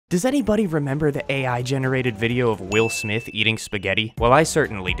Does anybody remember the AI-generated video of Will Smith eating spaghetti? Well, I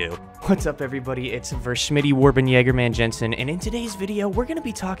certainly do. What's up, everybody? It's Verschmitty Warben Jagerman Jensen, and in today's video, we're going to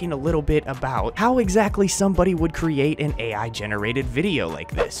be talking a little bit about how exactly somebody would create an AI-generated video like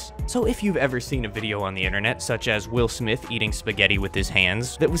this. So if you've ever seen a video on the internet, such as Will Smith eating spaghetti with his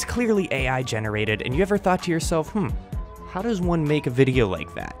hands, that was clearly AI-generated, and you ever thought to yourself, how does one make a video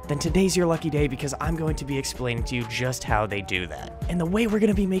like that? Then today's your lucky day because I'm going to be explaining to you just how they do that. And the way we're going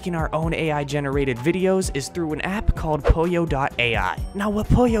to be making our own AI-generated videos is through an app called Pollo AI. Now what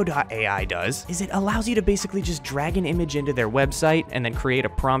Pollo AI does is it allows you to basically just drag an image into their website and then create a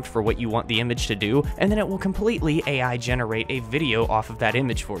prompt for what you want the image to do, and then it will completely AI generate a video off of that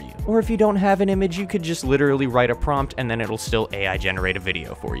image for you. Or if you don't have an image, you could just literally write a prompt and then it'll still AI generate a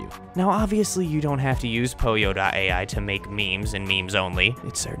video for you. Now obviously you don't have to use Pollo AI to make memes and memes only.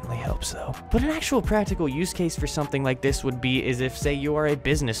 It certainly helps though. But an actual practical use case for something like this would be is if, say, you are a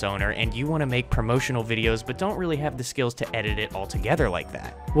business owner and you want to make promotional videos but don't really have the skills to edit it all together like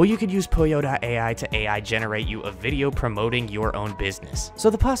that. Well, you could use Pollo AI to AI generate you a video promoting your own business. So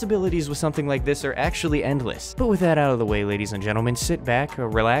the possibilities with something like this are actually endless. But with that out of the way, ladies and gentlemen, sit back,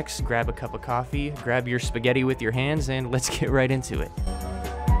 relax, grab a cup of coffee, grab your spaghetti with your hands, and let's get right into it.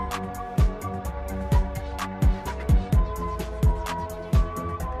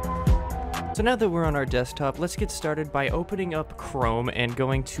 So now that we're on our desktop, let's get started by opening up Chrome and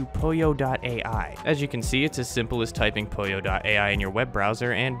going to Pollo AI. As you can see, it's as simple as typing Pollo AI in your web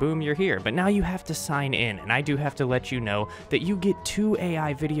browser and boom, you're here. But now you have to sign in, and I do have to let you know that you get 2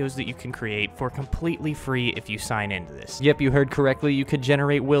 AI videos that you can create for completely free if you sign into this. Yep, you heard correctly, you could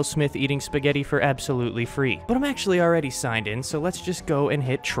generate Will Smith eating spaghetti for absolutely free. But I'm actually already signed in, so let's just go and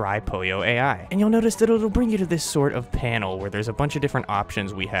hit Try Pollo AI. And you'll notice that it'll bring you to this sort of panel where there's a bunch of different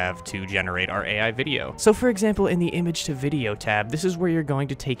options we have to generate our AI video. So for example, in the image to video tab, this is where you're going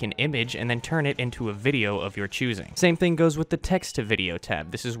to take an image and then turn it into a video of your choosing. Same thing goes with the text to video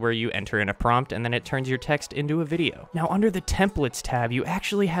tab. This is where you enter in a prompt and then it turns your text into a video. Now under the templates tab, you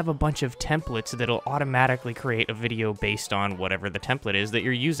actually have a bunch of templates that'll automatically create a video based on whatever the template is that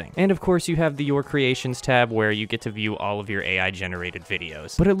you're using. And of course you have the Your Creations tab where you get to view all of your AI generated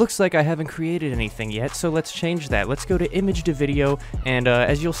videos. But it looks like I haven't created anything yet, so let's change that. Let's go to image to video, and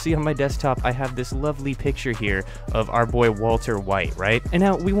as you'll see on my desktop, I have this lovely picture here of our boy Walter White, right? And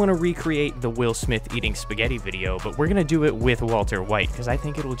now we want to recreate the Will Smith eating spaghetti video, but we're going to do it with Walter White because I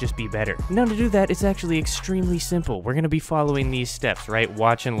think it'll just be better. Now to do that, it's actually extremely simple. We're going to be following these steps, right?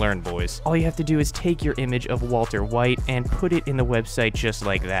 Watch and learn, boys. All you have to do is take your image of Walter White and put it in the website just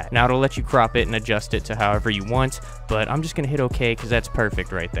like that. Now it'll let you crop it and adjust it to however you want, but I'm just going to hit OK because that's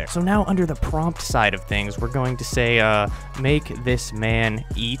perfect right there. So now under the prompt side of things, we're going to say, make this man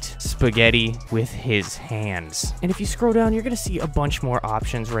eat spaghetti with his hands. And if you scroll down, you're going to see a bunch more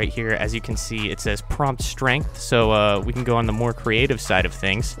options right here. As you can see, it says prompt strength, so we can go on the more creative side of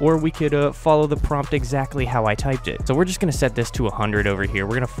things, or we could follow the prompt exactly how I typed it. So we're just going to set this to 100 over here.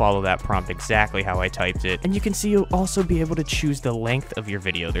 We're going to follow that prompt exactly how I typed it. And you can see you'll also be able to choose the length of your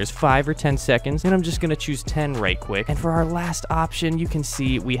video. There's 5 or 10 seconds, and I'm just going to choose 10 right quick. And for our last option, you can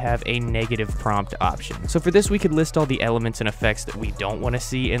see we have a negative prompt option. So for this, we could list all the elements and effects that we don't want to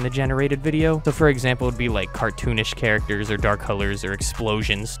see in the generated video. So for example, it would be like cartoonish characters or dark colors or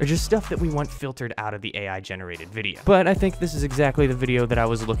explosions or just stuff that we want filtered out of the AI generated video. But I think this is exactly the video that I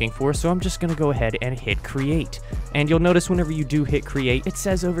was looking for, so I'm just going to go ahead and hit create. And you'll notice whenever you do hit create, it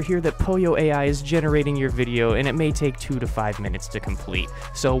says over here that Pollo AI is generating your video and it may take 2 to 5 minutes to complete.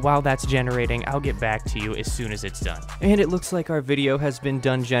 So while that's generating, I'll get back to you as soon as it's done. And it looks like our video has been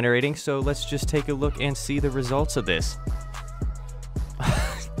done generating, so let's just take a look and see the results of this.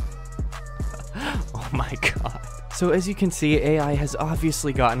 Oh my god. So as you can see, AI has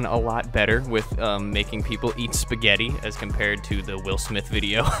obviously gotten a lot better with making people eat spaghetti as compared to the Will Smith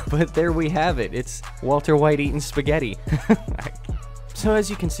video. But there we have it. It's Walter White eating spaghetti. So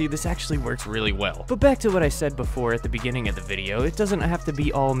as you can see, this actually works really well. But back to what I said before at the beginning of the video, it doesn't have to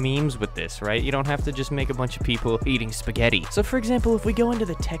be all memes with this, right? You don't have to just make a bunch of people eating spaghetti. So for example, if we go into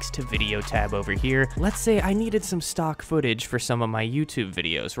the text to video tab over here, let's say I needed some stock footage for some of my YouTube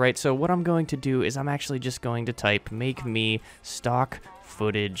videos, right? So what I'm going to do is I'm actually just going to type make me stock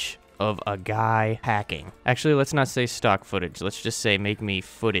footage of a guy hacking. Actually, let's not say stock footage. Let's just say make me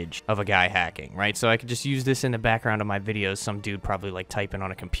footage of a guy hacking, right? So I could just use this in the background of my videos. Some dude probably like typing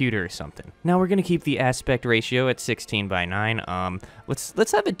on a computer or something. Now we're gonna keep the aspect ratio at 16:9.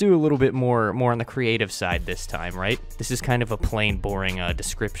 Let's have it do a little bit more on the creative side this time, right? This is kind of a plain, boring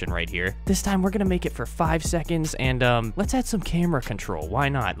description right here. This time we're gonna make it for 5 seconds, and let's add some camera control. Why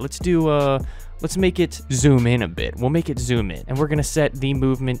not? Let's do Let's make it zoom in a bit. We'll make it zoom in, and we're gonna set the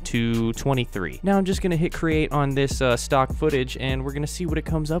movement to 23. Now I'm just gonna hit create on this stock footage, and we're gonna see what it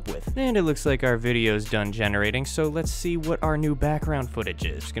comes up with. And it looks like our video is done generating, so let's see what our new background footage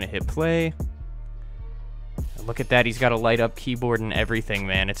is. Just gonna hit play. Look at that, he's got a light up keyboard and everything,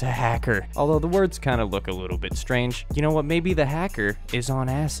 man. It's a hacker. Although the words kind of look a little bit strange. You know what, maybe the hacker is on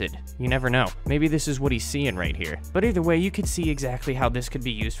acid. You never know. Maybe this is what he's seeing right here. But either way, you could see exactly how this could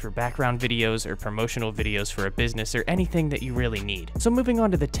be used for background videos or promotional videos for a business or anything that you really need. So moving on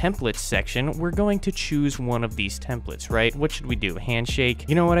to the templates section, we're going to choose one of these templates, right? What should we do, handshake?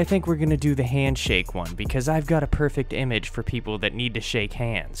 You know what, I think we're gonna do the handshake one because I've got a perfect image for people that need to shake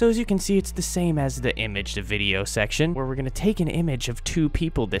hands. So as you can see, it's the same as the image to video section, where we're going to take an image of 2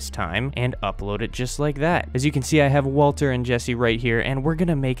 people this time and upload it just like that. As you can see, I have Walter and Jesse right here, and we're going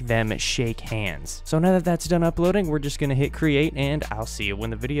to make them shake hands. So now that that's done uploading, we're just going to hit create, and I'll see you when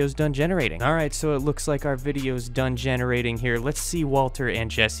the video's done generating. Alright, so it looks like our video's done generating here. Let's see Walter and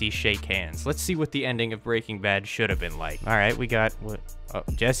Jesse shake hands. Let's see what the ending of Breaking Bad should have been like. Alright, we got... what? Oh,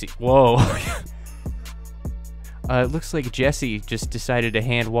 Jesse. Whoa. It looks like Jesse just decided to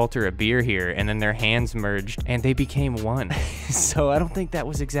hand Walter a beer here, and then their hands merged, and they became one. So I don't think that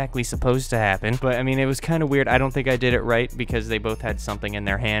was exactly supposed to happen, but I mean, it was kind of weird. I don't think I did it right because they both had something in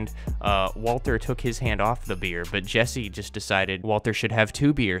their hand. Walter took his hand off the beer, but Jesse just decided Walter should have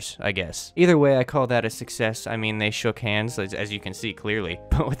 2 beers, I guess. Either way, I call that a success. I mean, they shook hands, as you can see clearly.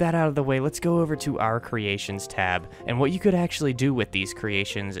 But with that out of the way, let's go over to our creations tab, and what you could actually do with these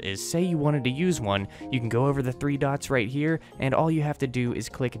creations is, say you wanted to use one, you can go over the 3 dots right here, and all you have to do is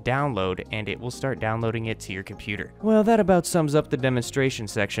click download, and it will start downloading it to your computer. Well, that about sums up the demonstration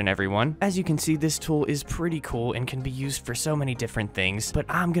section, everyone. As you can see, this tool is pretty cool and can be used for so many different things, but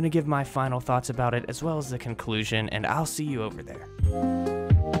I'm gonna give my final thoughts about it as well as the conclusion, and I'll see you over there.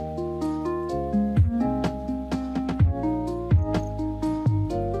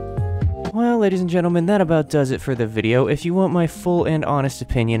 Well, ladies and gentlemen, that about does it for the video. If you want my full and honest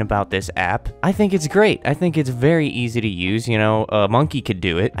opinion about this app, I think it's great. I think it's very easy to use. You know, a monkey could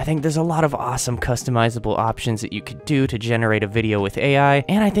do it. I think there's a lot of awesome customizable options that you could do to generate a video with AI,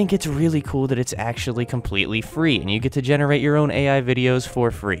 and I think it's really cool that it's actually completely free, and you get to generate your own AI videos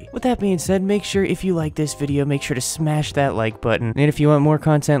for free. With that being said, make sure if you like this video, make sure to smash that like button, and if you want more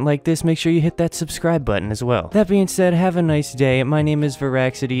content like this, make sure you hit that subscribe button as well. That being said, have a nice day. My name is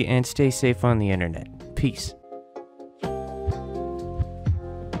Veraxity, and stay safe on the internet. Peace.